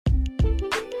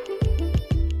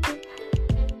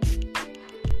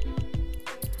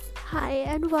Hi,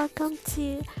 and welcome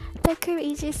to the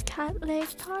Courageous Catholic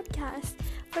podcast.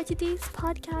 For today's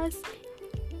podcast,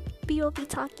 we will be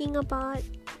talking about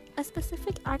a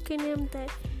specific acronym that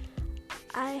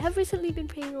I have recently been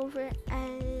praying over,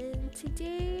 and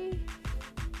today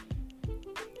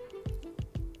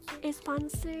is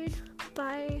sponsored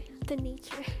by the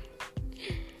nature.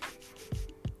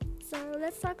 So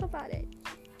let's talk about it.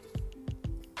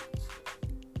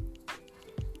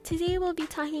 Today we'll be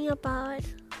talking about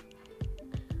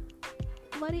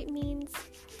what it means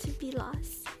to be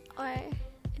lost, or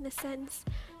in a sense,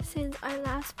 since our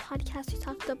last podcast we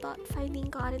talked about finding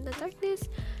God in the darkness,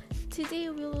 today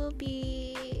we will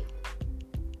be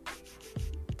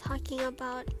talking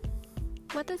about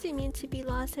what does it mean to be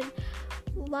lost and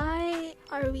why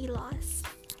are we lost.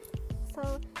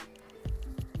 So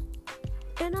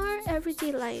in our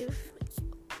everyday life,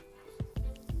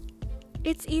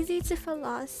 it's easy to feel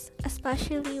lost,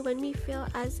 especially when we feel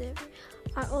as if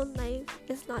our own life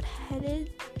is not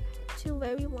headed to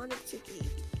where we want it to be.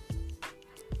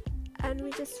 And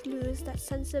we just lose that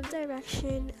sense of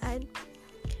direction, and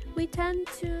we tend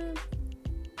to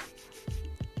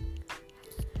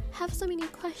have so many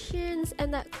questions,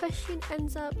 and that question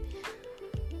ends up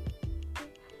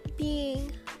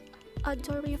being a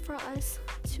doorway for us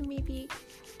to maybe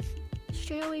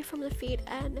stray away from the faith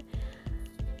and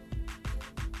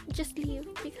just leave,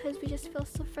 because we just feel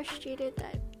so frustrated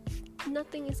that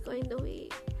nothing is going the way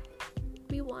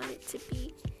we want it to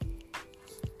be.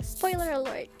 Spoiler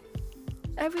alert,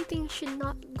 everything should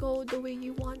not go the way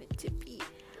you want it to be,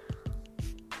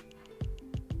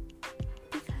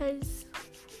 because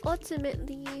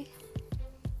ultimately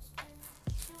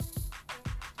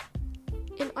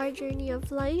in our journey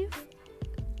of life,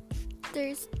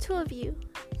 there's two of you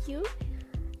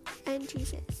and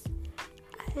Jesus.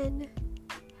 And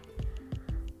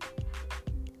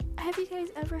have you guys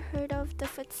ever heard of the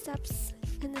footsteps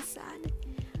in the sand?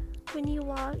 When you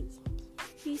walk,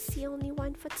 you see only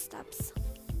one footsteps,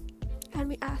 and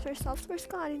we ask ourselves, where's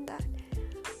God in that?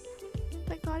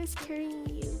 But God is carrying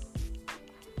you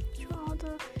through all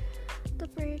the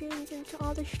burdens and through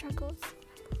all the struggles.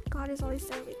 God is always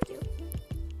there with you.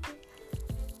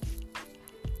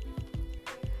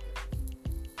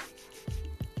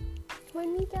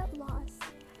 When we get lost,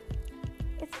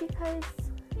 it's because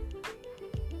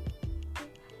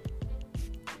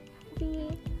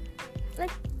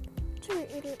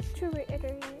to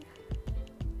reiterate,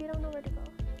 we don't know where to go.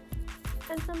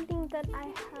 And something that I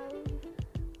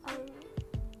have,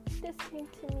 this came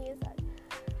to me is that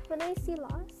when I see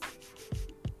loss,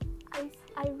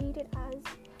 I read it as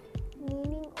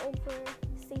leaning over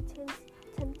Satan's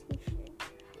temptation.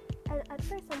 And at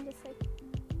first I'm just like,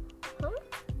 huh?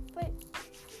 But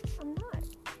I'm not.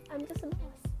 I'm just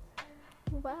lost.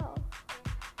 Well,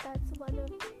 that's one of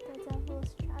the devil's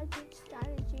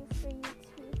strategy for you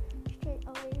to stray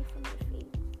away from the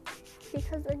faith.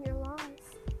 Because when you're lost,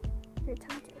 you're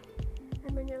tempted.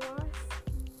 And when you're lost,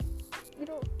 you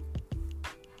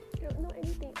don't know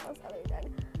anything else other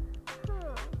than,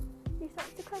 you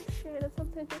start to question, and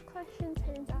sometimes your question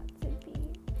turns out to be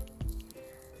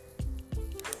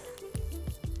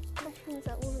questions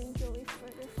that will lead you away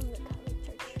further from the Catholic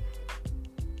Church.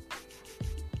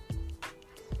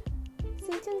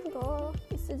 Satan's goal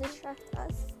is to distract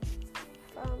us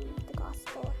from the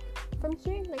gospel, from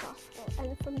hearing the gospel,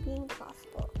 and from being the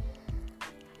gospel.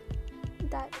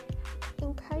 That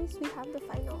in Christ we have the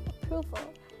final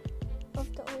approval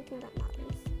of the only thing that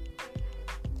matters.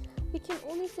 We can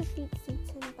only defeat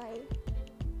Satan by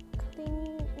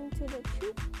clinging into the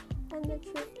truth, and the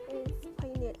truth is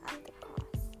pointed at the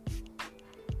cross.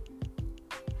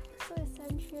 So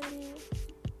essentially,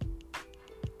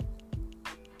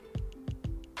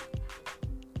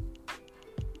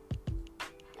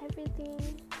 everything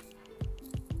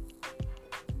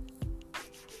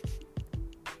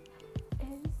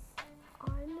is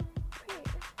on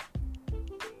prayer.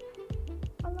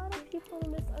 A lot of people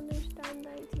misunderstand the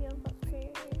idea of what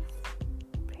prayer is.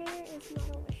 Prayer is not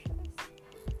a wish list.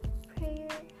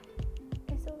 Prayer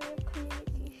is a way of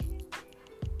communication.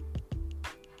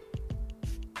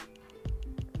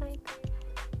 Like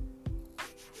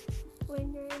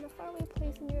when you're in a faraway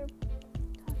place and you're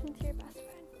talking to your best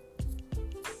friend.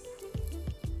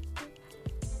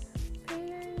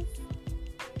 Prayers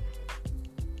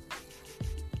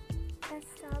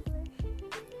establish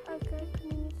a good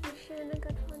communication and a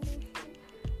good foundation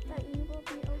that you will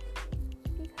be okay,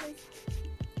 because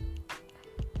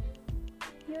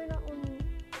you're not only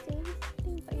saying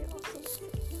something, but you're also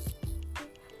listening.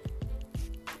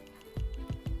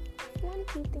 One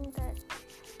key thing that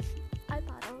I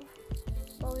thought of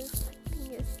while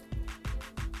reflecting is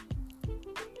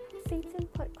Satan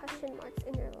put question marks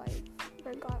in your life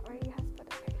where God already has put a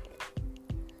period.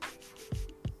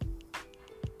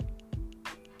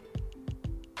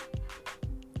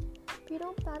 We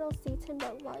don't battle Satan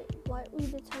by what we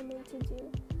determine to do,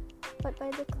 but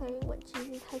by declaring what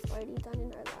Jesus has already done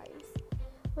in our lives.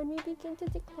 When we begin to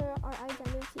declare our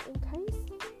identity in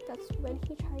Christ, that's when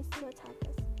he tries to attack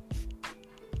us.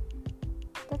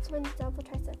 That's when the devil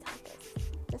tries to attack us,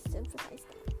 just to emphasize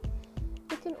that.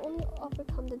 We can only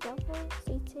overcome the devil,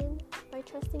 Satan, by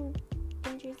trusting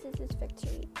in Jesus'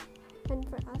 victory and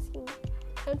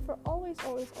for always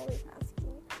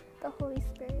asking the Holy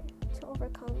Spirit to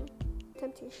overcome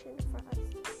temptation for us.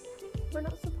 We're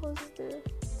not supposed to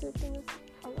do things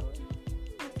alone.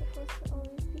 We're supposed to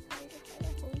always be guided by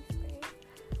the Holy Spirit.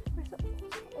 We're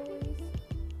supposed to always be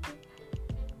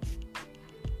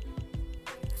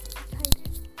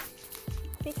guided.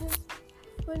 Because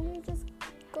when we just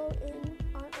go in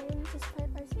our own to fight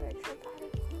our spiritual battle,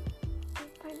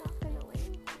 we're not gonna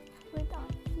win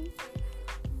without peace.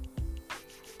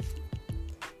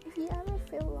 If you ever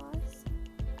feel lost,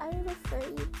 I refer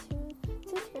you to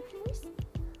two scriptures.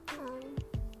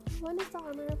 One is the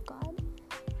armor of God,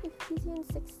 Ephesians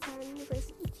 6:10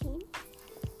 verse 18.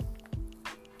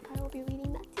 I will be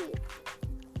reading that to you.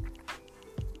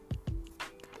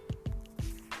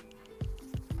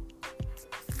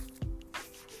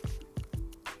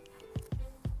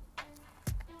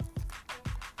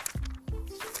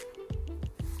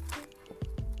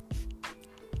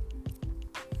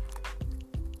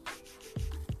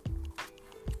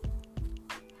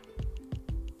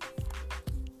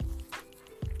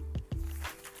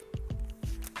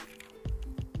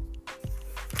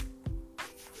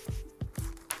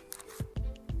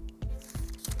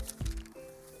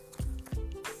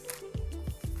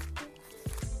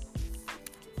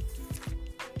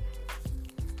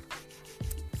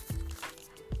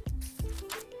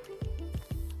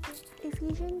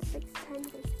 Ephesians 6:10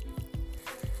 verse 28.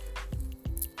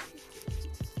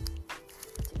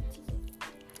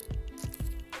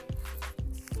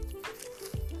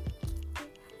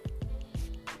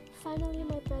 Finally,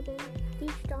 my brethren, be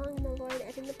strong in the Lord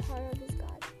and in the power of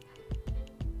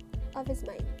his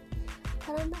might.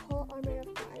 Put on the whole armor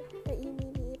of God, that you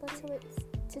may be able to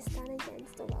stand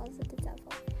against the wiles of the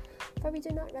devil. For we do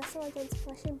not wrestle against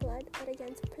flesh and blood, but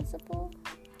against principalities,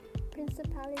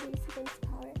 against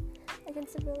power,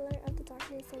 against the ruler of the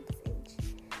darkness of this age,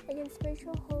 against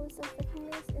spiritual hosts of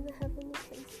wickedness in the heavenly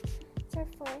place.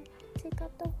 Therefore, take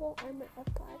up the whole armor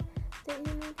of God, that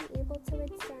you may be able to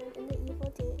withstand in the evil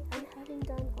day, and having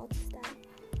done all to stand.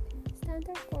 Stand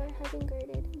therefore, having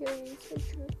girded your waist with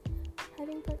truth,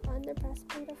 having put on the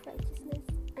breastplate of righteousness,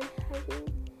 and having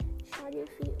shod your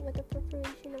feet with the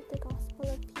preparation of the gospel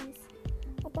of peace.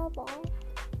 Above all,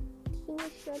 taking the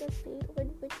shield of faith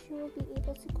with which you will be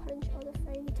able to quench all the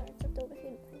fiery darts of the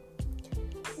wicked one.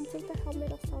 And take the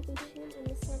helmet of salvation and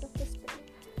the sword of the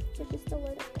Spirit, which is the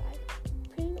word of God,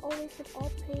 praying always with all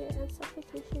prayer and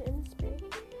supplication in the Spirit,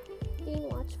 being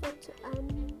watchful to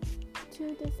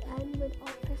this end with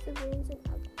all perseverance and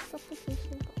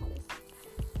supplication for all this.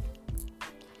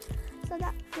 So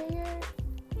that prayer